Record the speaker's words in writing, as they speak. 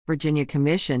Virginia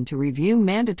Commission to review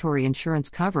mandatory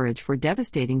insurance coverage for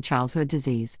devastating childhood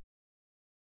disease.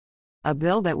 A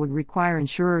bill that would require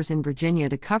insurers in Virginia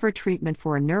to cover treatment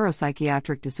for a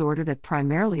neuropsychiatric disorder that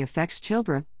primarily affects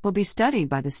children will be studied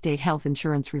by the State Health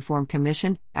Insurance Reform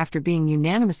Commission after being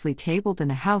unanimously tabled in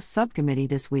a House subcommittee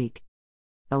this week.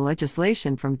 The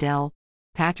legislation from Del.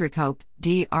 Patrick Hope,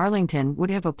 D. Arlington would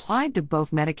have applied to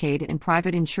both Medicaid and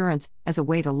private insurance as a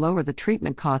way to lower the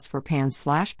treatment costs for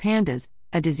PANS/PANDAS,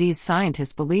 a disease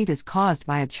scientists believe is caused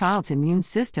by a child's immune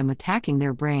system attacking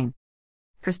their brain.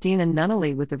 Christina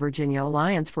Nunnally with the Virginia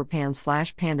Alliance for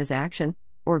PANS/PANDAS Action,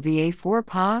 or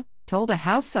VA4PA, told a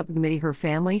House subcommittee her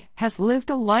family has lived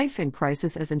a life in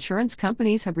crisis as insurance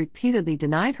companies have repeatedly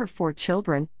denied her 4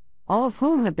 children, all of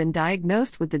whom have been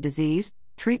diagnosed with the disease,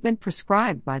 treatment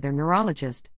prescribed by their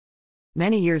neurologist.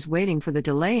 Many years waiting for the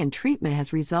delay in treatment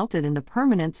has resulted in the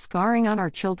permanent scarring on our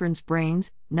children's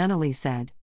brains, Nunnally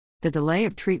said. The delay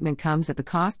of treatment comes at the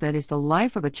cost that is the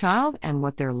life of a child and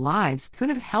what their lives could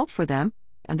have held for them,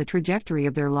 and the trajectory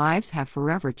of their lives have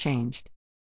forever changed.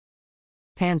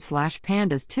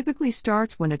 PANS/PANDAS typically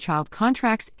starts when a child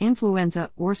contracts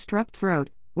influenza or strep throat,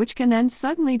 which can then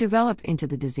suddenly develop into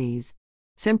the disease.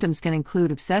 Symptoms can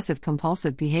include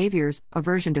obsessive-compulsive behaviors,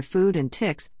 aversion to food and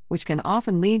tics, which can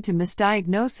often lead to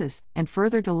misdiagnosis and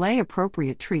further delay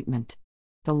appropriate treatment.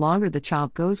 The longer the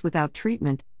child goes without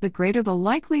treatment, the greater the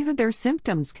likelihood their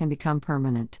symptoms can become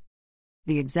permanent.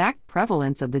 The exact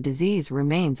prevalence of the disease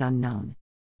remains unknown.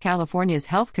 California's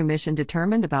Health Commission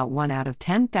determined about 1 out of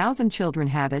 10,000 children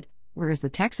have it, whereas the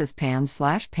Texas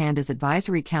PANS/PANDAS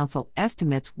Advisory Council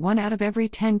estimates 1 out of every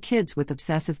 10 kids with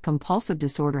obsessive-compulsive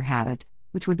disorder have it,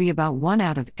 which would be about 1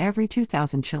 out of every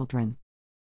 2,000 children.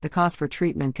 The cost for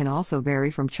treatment can also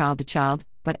vary from child to child,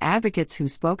 but advocates who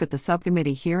spoke at the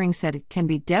subcommittee hearing said it can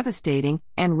be devastating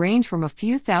and range from a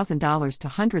few $1,000s to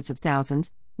hundreds of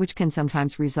thousands, which can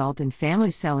sometimes result in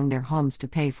families selling their homes to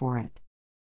pay for it.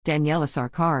 Daniela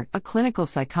Sarkar, a clinical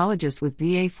psychologist with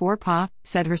VA4PA,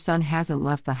 said her son hasn't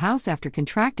left the house after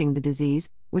contracting the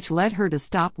disease, which led her to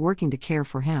stop working to care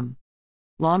for him.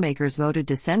 Lawmakers voted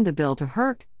to send the bill to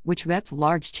HERC, which vets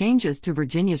large changes to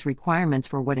Virginia's requirements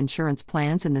for what insurance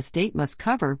plans in the state must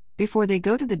cover before they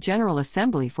go to the General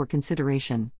Assembly for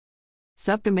consideration.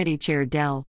 Subcommittee Chair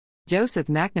Del. Joseph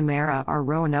McNamara R.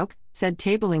 Roanoke said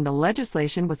tabling the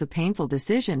legislation was a painful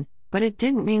decision, but it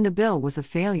didn't mean the bill was a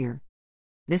failure.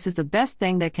 This is the best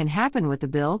thing that can happen with the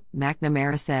bill,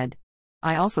 McNamara said.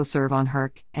 I also serve on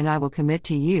HERC, and I will commit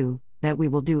to you that we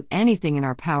will do anything in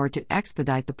our power to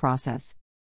expedite the process.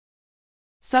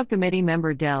 Subcommittee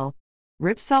member Del.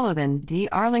 Rip Sullivan, D.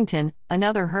 Arlington,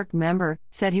 another HERC member,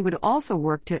 said he would also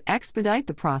work to expedite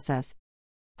the process.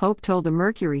 Hope told the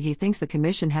Mercury he thinks the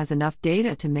commission has enough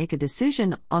data to make a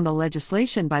decision on the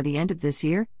legislation by the end of this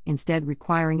year, instead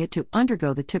requiring it to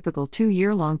undergo the typical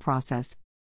 2-year-long process.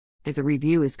 If the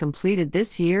review is completed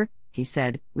this year, he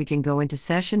said, we can go into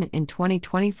session in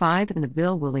 2025 and the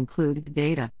bill will include the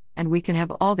data, and we can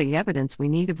have all the evidence we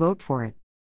need to vote for it.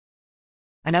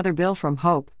 Another bill from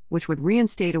Hope, which would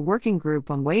reinstate a working group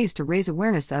on ways to raise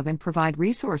awareness of and provide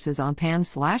resources on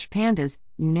PANS/PANDAS,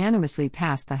 unanimously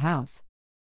passed the House.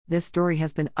 This story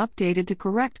has been updated to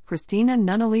correct Christina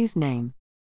Nunnally's name.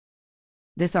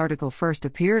 This article first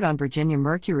appeared on Virginia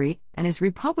Mercury and is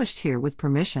republished here with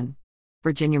permission.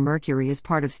 Virginia Mercury is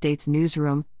part of States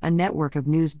Newsroom, a network of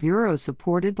news bureaus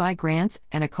supported by grants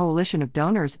and a coalition of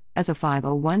donors as a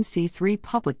 501c3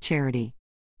 public charity.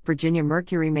 Virginia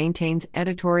Mercury maintains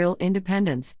editorial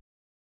independence.